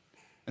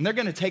 And they're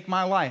going to take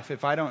my life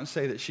if I don't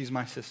say that she's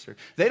my sister.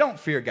 They don't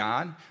fear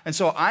God. And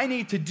so I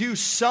need to do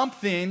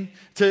something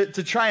to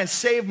try and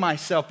save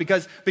myself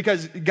because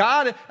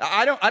God,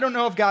 I don't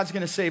know if God's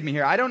going to save me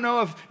here. I don't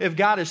know if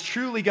God is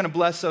truly going to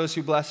bless those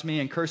who bless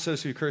me and curse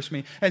those who curse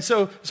me. And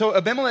so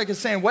Abimelech is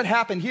saying, what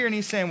happened here? And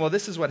he's saying, well,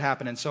 this is what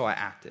happened, and so I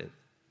acted.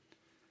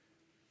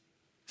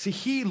 See,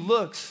 he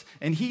looks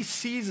and he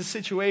sees a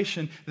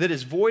situation that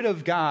is void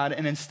of God,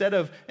 and instead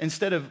of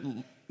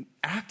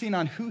acting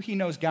on who he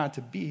knows God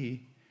to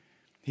be,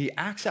 he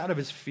acts out of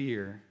his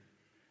fear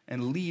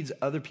and leads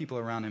other people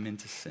around him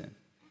into sin.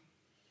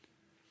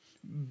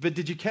 But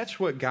did you catch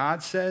what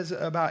God says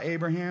about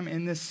Abraham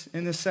in this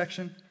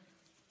section?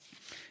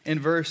 In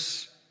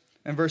verse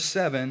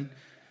 7,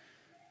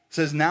 it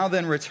says, now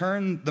then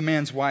return the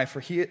man's wife,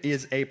 for he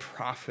is a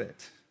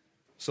prophet,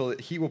 so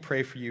that he will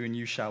pray for you and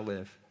you shall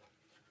live.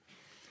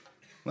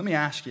 Let me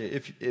ask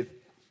you,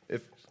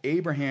 if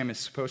Abraham is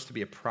supposed to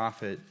be a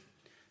prophet,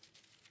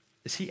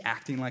 is he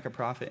acting like a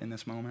prophet in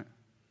this moment?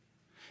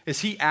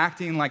 Is he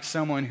acting like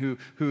someone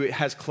who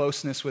has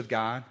closeness with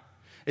God?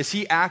 Is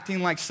he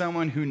acting like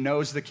someone who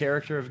knows the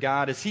character of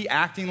God? Is he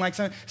acting like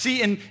someone?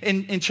 See,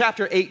 in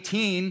chapter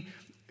 18,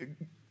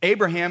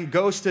 Abraham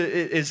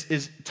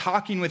is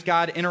talking with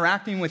God,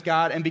 interacting with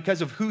God, and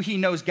because of who he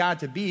knows God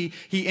to be,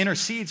 he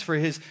intercedes for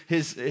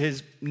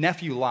his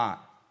nephew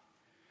Lot.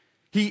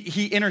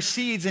 He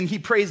intercedes and he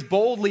prays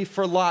boldly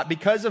for Lot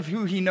because of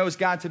who he knows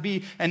God to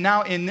be. And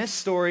now in this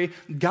story,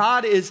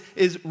 God is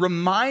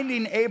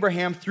reminding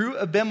Abraham through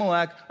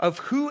Abimelech of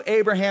who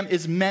Abraham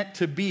is meant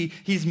to be.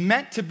 He's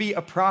meant to be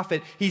a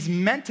prophet. He's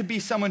meant to be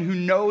someone who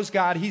knows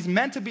God. He's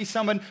meant to be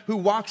someone who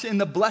walks in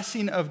the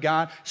blessing of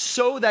God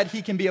so that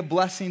he can be a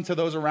blessing to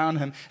those around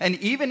him. And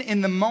even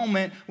in the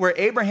moment where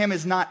Abraham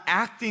is not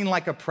acting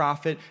like a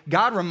prophet,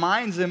 God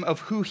reminds him of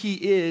who he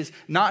is,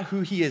 not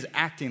who he is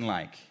acting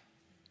like.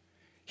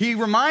 He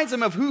reminds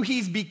him of who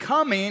he's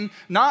becoming,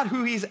 not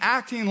who he's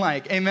acting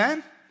like.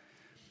 Amen?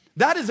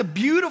 That is a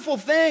beautiful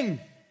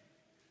thing.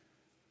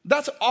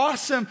 That's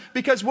awesome,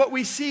 because what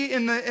we see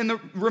in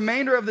the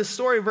remainder of the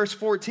story, verse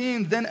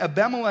 14, then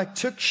Abimelech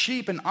took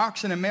sheep and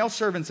oxen and male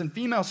servants and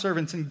female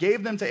servants and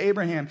gave them to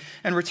Abraham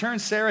and returned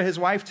Sarah his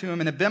wife to him.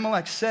 And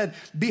Abimelech said,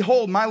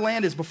 behold, my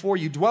land is before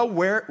you. Dwell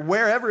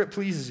wherever it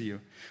pleases you.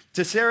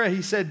 To Sarah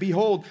he said,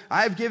 behold,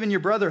 I have given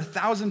your brother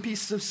 1,000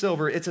 pieces of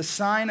silver. It's a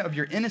sign of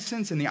your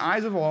innocence in the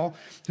eyes of all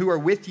who are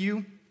with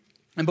you,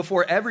 and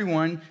before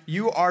everyone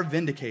you are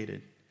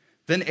vindicated.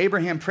 Then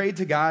Abraham prayed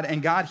to God,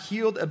 and God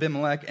healed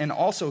Abimelech and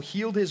also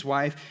healed his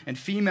wife and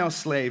female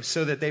slaves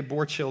so that they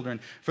bore children.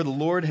 For the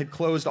Lord had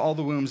closed all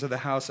the wombs of the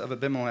house of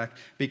Abimelech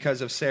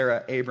because of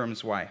Sarah,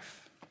 Abram's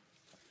wife.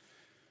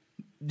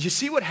 Do you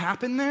see what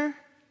happened there?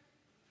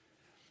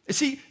 You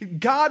see,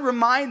 God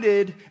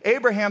reminded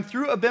Abraham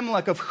through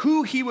Abimelech of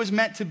who he was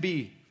meant to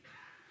be,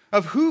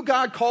 of who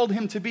God called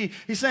him to be.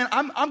 He's saying,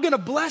 I'm going to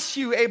bless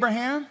you,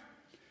 Abraham.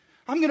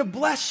 I'm going to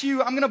bless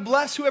you. I'm going to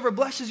bless whoever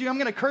blesses you. I'm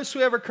going to curse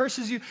whoever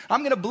curses you. I'm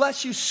going to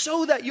bless you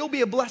so that you'll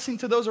be a blessing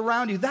to those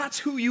around you. That's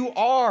who you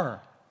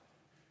are.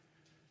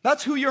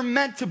 That's who you're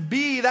meant to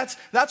be. That's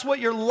what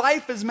your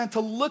life is meant to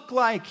look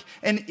like.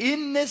 And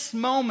in this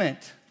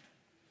moment,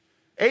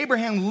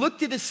 Abraham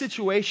looked at his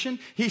situation.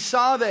 He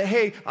saw that,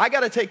 hey, I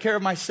got to take care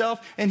of myself.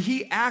 And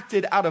he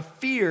acted out of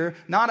fear,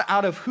 not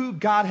out of who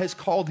God has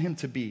called him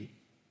to be.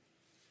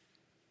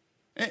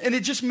 And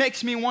it just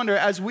makes me wonder,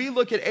 as we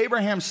look at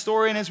Abraham's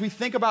story and as we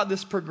think about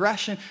this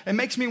progression, it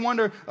makes me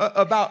wonder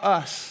about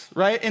us,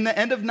 right? In the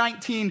end of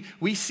 19,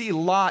 we see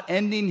Lot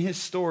ending his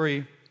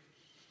story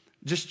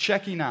just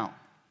checking out.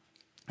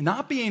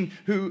 Not being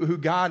who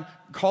God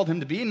called him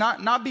to be,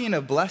 not being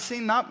a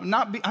blessing,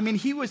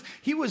 he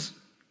was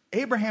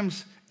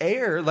Abraham's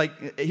heir,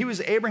 like he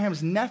was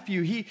Abraham's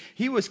nephew.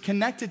 He was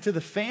connected to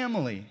the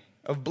family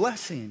of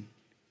blessing.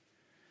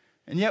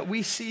 And yet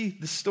we see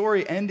the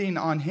story ending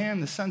on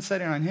him, the sun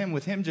setting on him,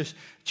 with him just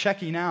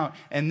checking out.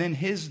 And then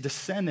his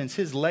descendants,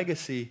 his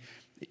legacy,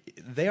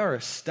 they are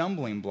a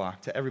stumbling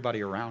block to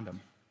everybody around him.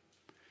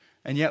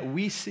 And yet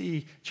we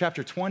see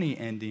chapter 20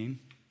 ending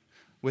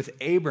with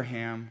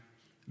Abraham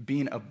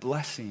being a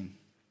blessing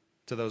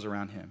to those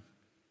around him.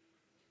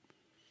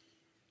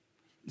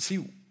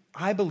 See,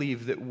 I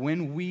believe that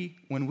when we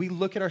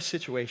look at our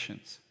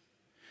situations,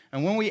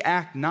 and when we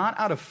act not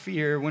out of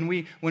fear, when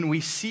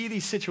we see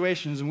these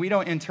situations and we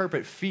don't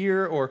interpret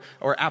fear or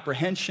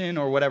apprehension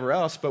or whatever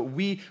else, but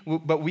we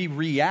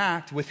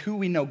react with who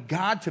we know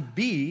God to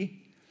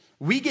be,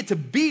 we get to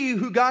be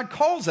who God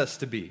calls us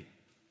to be.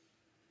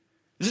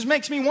 This just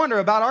makes me wonder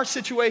about our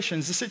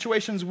situations, the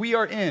situations we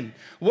are in.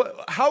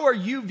 How are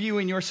you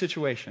viewing your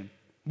situation?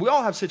 We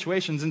all have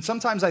situations, and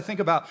sometimes I think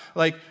about,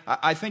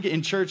 I think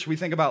in church we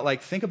think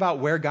about, think about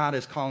where God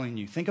is calling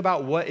you. Think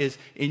about what is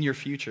in your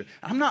future.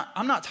 I'm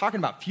not talking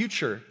about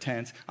future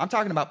tense. I'm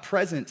talking about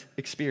present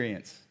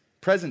experience,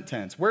 present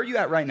tense. Where are you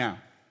at right now?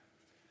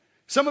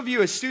 Some of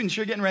you as students,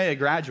 you're getting ready to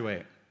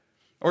graduate.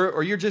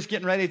 Or you're just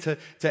getting ready to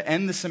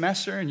end the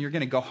semester and you're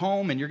going to go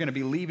home and you're going to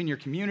be leaving your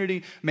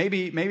community.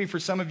 Maybe for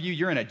some of you,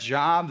 you're in a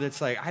job that's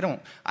like, I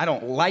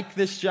don't like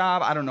this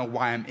job. I don't know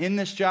why I'm in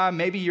this job.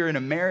 Maybe you're in a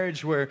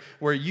marriage where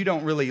you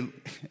don't really,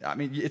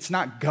 it's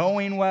not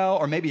going well,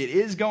 or maybe it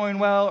is going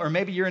well, or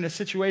maybe you're in a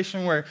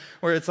situation where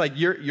it's like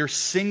you're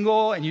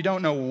single and you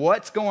don't know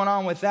what's going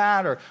on with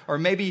that, or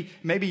maybe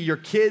your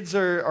kids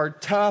are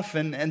tough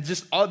and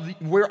just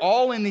we're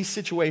all in these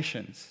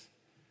situations.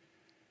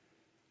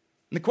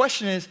 And the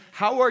question is,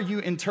 how are you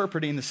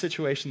interpreting the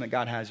situation that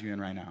God has you in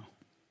right now?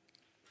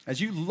 As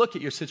you look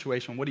at your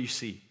situation, what do you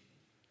see?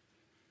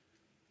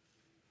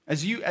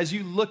 As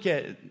you look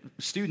at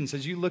students,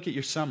 as you look at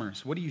your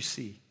summers, what do you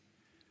see?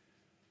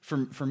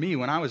 For me,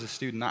 when I was a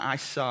student, I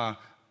saw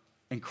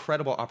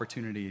incredible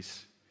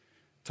opportunities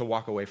to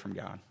walk away from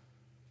God.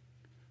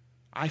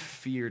 I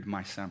feared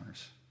my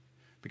summers,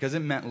 because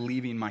it meant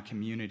leaving my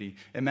community.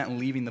 It meant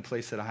leaving the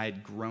place that I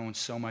had grown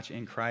so much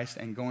in Christ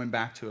and going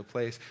back to a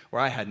place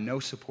where I had no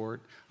support.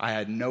 I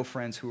had no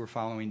friends who were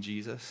following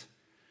Jesus.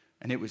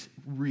 And it was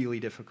really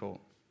difficult.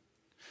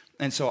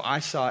 And so I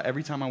saw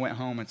every time I went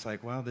home, it's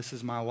like, well, this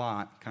is my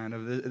lot, kind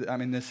of.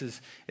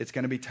 It's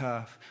going to be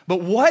tough.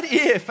 But what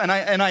if, and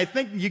I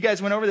think you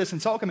guys went over this in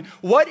Salt Command,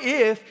 what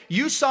if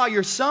you saw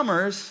your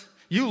summers,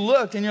 you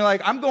looked and you're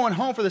like, I'm going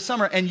home for the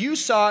summer, and you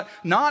saw it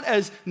not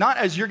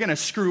as you're going to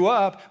screw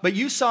up, but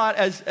you saw it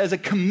as a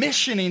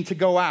commissioning to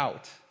go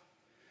out.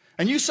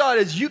 And you saw it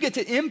as you get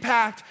to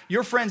impact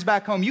your friends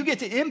back home. You get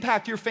to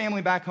impact your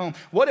family back home.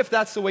 What if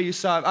that's the way you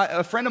saw it?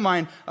 A friend of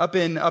mine up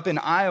in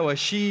Iowa,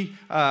 she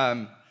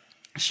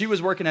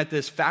was working at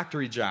this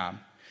factory job.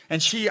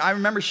 And I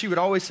remember she would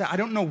always say, I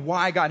don't know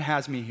why God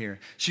has me here.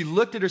 She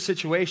looked at her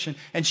situation,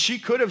 and she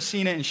could have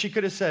seen it, and she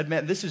could have said,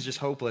 man, this is just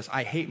hopeless.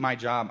 I hate my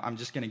job. I'm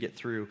just going to get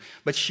through.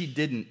 But she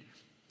didn't.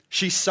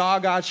 She saw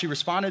God. She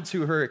responded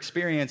to her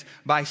experience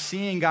by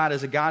seeing God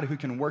as a God who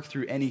can work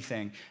through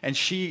anything. And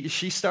she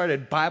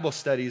started Bible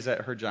studies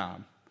at her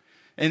job.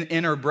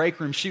 In her break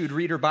room, she would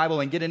read her Bible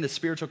and get into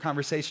spiritual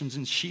conversations,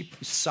 and she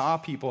saw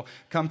people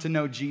come to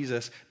know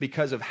Jesus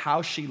because of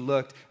how she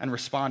looked and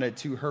responded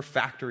to her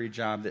factory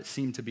job that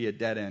seemed to be a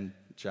dead end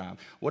job.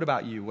 What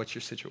about you? What's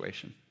your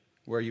situation?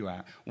 Where are you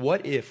at?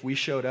 What if we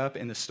showed up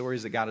in the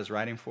stories that God is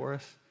writing for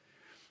us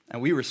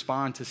and we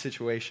respond to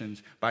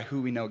situations by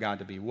who we know God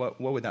to be? What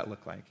would that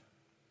look like?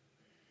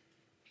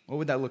 What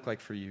would that look like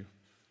for you?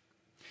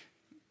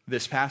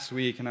 This past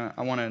week, and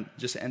I want to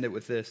just end it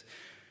with this.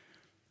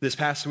 This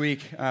past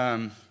week,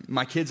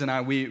 my kids and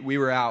I, we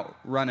were out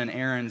running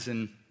errands,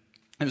 and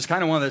it was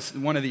kind of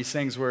one of these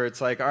things where it's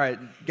like, all right,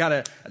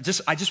 I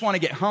just want to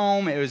get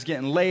home. It was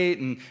getting late,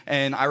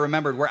 and I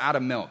remembered we're out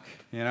of milk,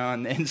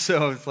 and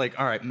so it's like,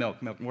 all right, milk.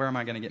 Where am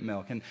I going to get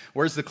milk? And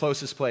where's the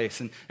closest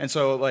place? And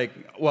so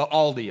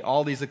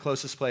Aldi's the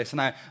closest place.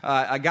 And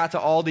I got to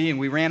Aldi, and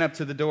we ran up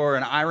to the door,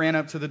 and I ran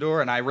up to the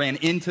door, and I ran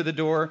into the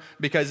door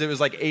because it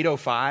was like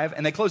 8:05,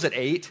 and they close at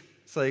 8.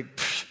 It's like,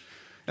 pfft.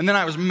 And then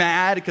I was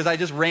mad because I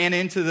just ran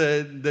into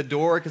the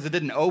door because it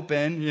didn't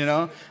open,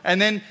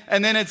 And then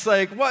it's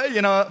like,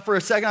 what, for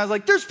a second I was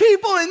like, there's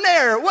people in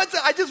there.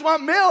 I just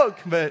want milk.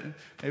 But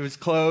it was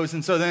closed.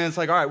 And so then it's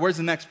like, all right, where's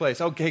the next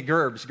place? Okay,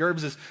 Gerb's.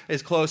 Gerb's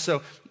is close.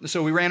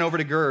 So we ran over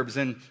to Gerb's,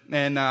 and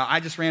I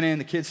just ran in.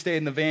 The kids stayed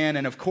in the van.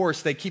 And of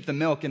course, they keep the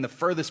milk in the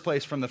furthest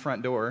place from the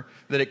front door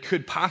that it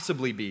could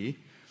possibly be.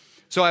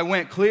 So I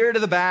went clear to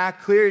the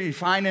back, you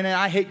finding it.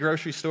 I hate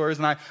grocery stores,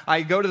 and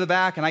I go to the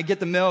back, and I get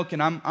the milk,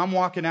 and I'm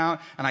walking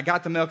out, and I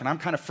got the milk, and I'm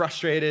kind of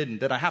frustrated and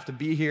that I have to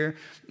be here.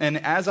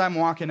 And as I'm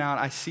walking out,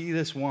 I see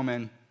this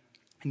woman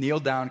kneel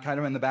down kind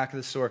of in the back of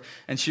the store,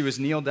 and she was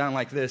kneeled down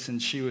like this,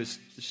 and she was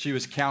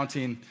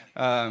counting.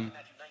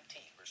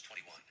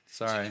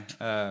 Sorry,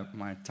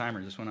 my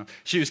timer just went off.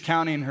 She was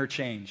counting her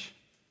change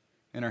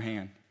in her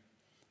hand.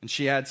 And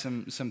she had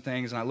some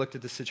things, and I looked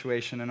at the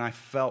situation, and I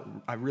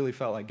really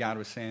felt like God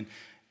was saying,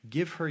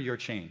 give her your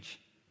change.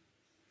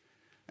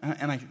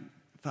 And I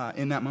thought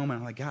in that moment,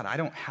 I'm like, God, I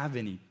don't have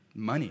any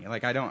money.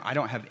 Like I don't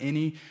have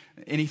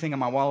anything in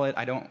my wallet.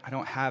 I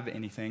don't have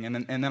anything.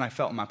 And then I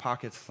felt in my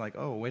pockets, like,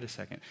 oh, wait a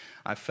second.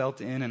 I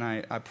felt in, and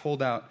I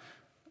pulled out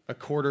a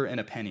quarter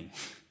and a penny.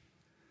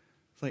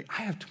 It's like,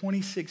 I have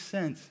 26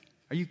 cents.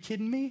 Are you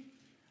kidding me?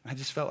 I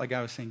just felt like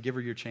God was saying, give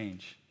her your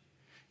change.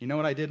 You know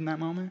what I did in that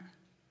moment?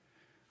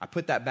 I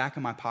put that back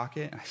in my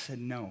pocket, and I said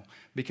no,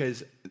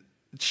 because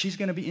she's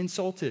going to be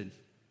insulted.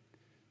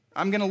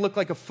 I'm going to look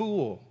like a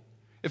fool.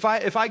 If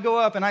I go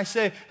up and I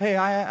say, hey,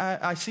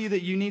 I see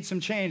that you need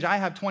some change. I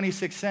have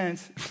 26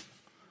 cents.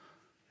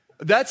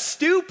 That's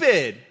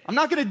stupid. I'm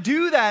not going to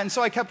do that. And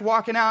so I kept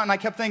walking out, and I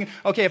kept thinking,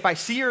 okay, if I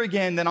see her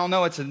again, then I'll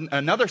know it's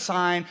another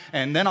sign,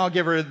 and then I'll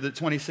give her the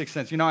 26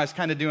 cents. I was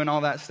kind of doing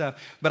all that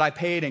stuff. But I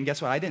paid, and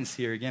guess what? I didn't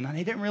see her again. And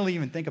I didn't really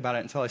even think about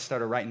it until I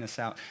started writing this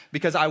out.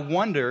 Because I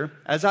wonder,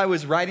 as I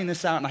was writing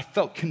this out and I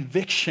felt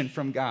conviction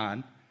from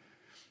God,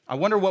 I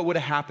wonder what would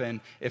have happened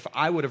if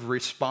I would have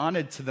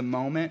responded to the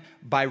moment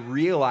by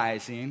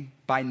realizing,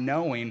 by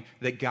knowing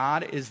that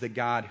God is the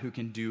God who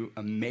can do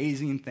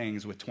amazing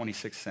things with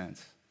 26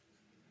 cents.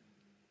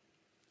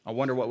 I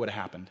wonder what would have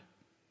happened.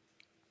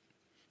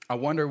 I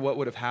wonder what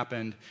would have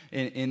happened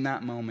in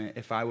that moment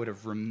if I would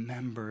have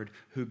remembered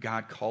who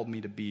God called me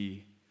to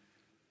be,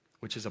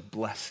 which is a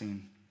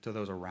blessing to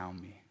those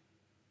around me.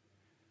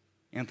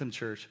 Anthem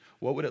Church,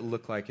 what would it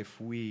look like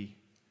if we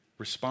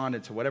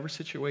responded to whatever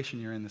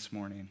situation you're in this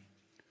morning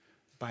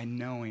by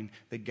knowing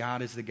that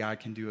God is the God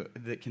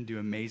that can do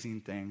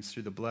amazing things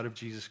through the blood of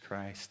Jesus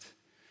Christ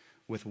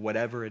with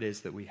whatever it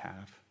is that we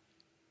have?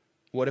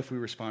 What if we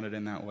responded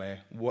in that way?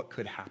 What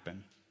could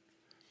happen?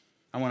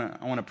 I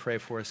want to pray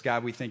for us.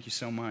 God, we thank you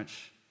so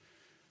much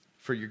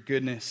for your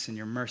goodness and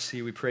your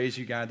mercy. We praise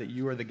you, God, that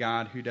you are the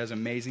God who does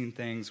amazing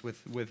things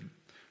with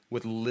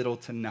little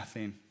to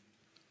nothing.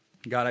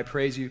 God, I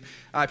praise you,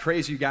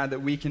 God,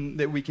 that we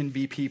can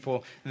be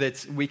people,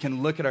 that we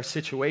can look at our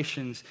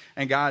situations,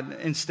 and God,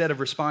 instead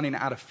of responding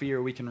out of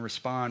fear, we can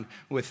respond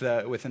with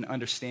an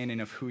understanding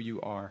of who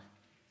you are.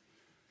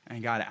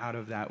 And God, out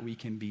of that, we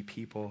can be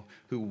people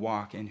who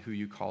walk in who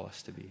you call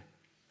us to be.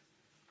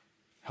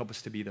 Help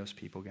us to be those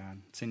people, God.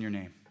 It's in your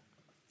name.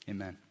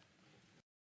 Amen.